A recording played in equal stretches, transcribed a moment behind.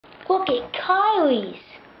Look at Kylie's.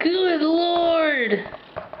 Good Lord!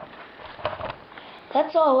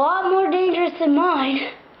 That's a lot more dangerous than mine.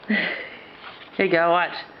 Here you go,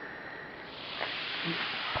 watch.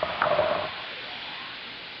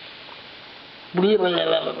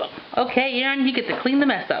 Okay, Aaron, you get to clean the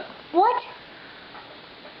mess up. What?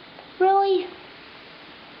 Really?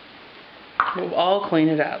 We'll all clean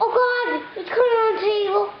it up. Oh God, it's coming on the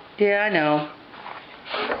table. Yeah, I know.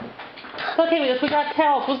 Okay, we got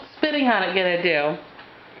towels. What's spitting on it gonna do?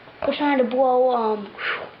 We're trying to blow,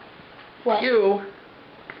 what? You.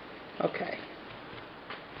 Okay.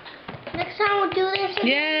 Next time we'll do this again.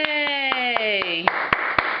 Yay!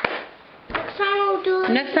 Next time we'll do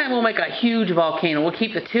this. Next time we'll make a huge volcano. We'll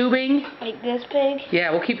keep the tubing. Like this big?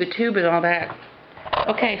 Yeah, we'll keep the tube and all that.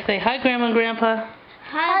 Okay, say hi, Grandma and Grandpa.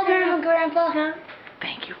 Hi, Grandma and Grandpa.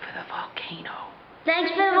 Thank you for the volcano.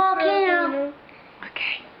 Thanks for the volcano.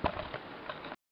 Okay.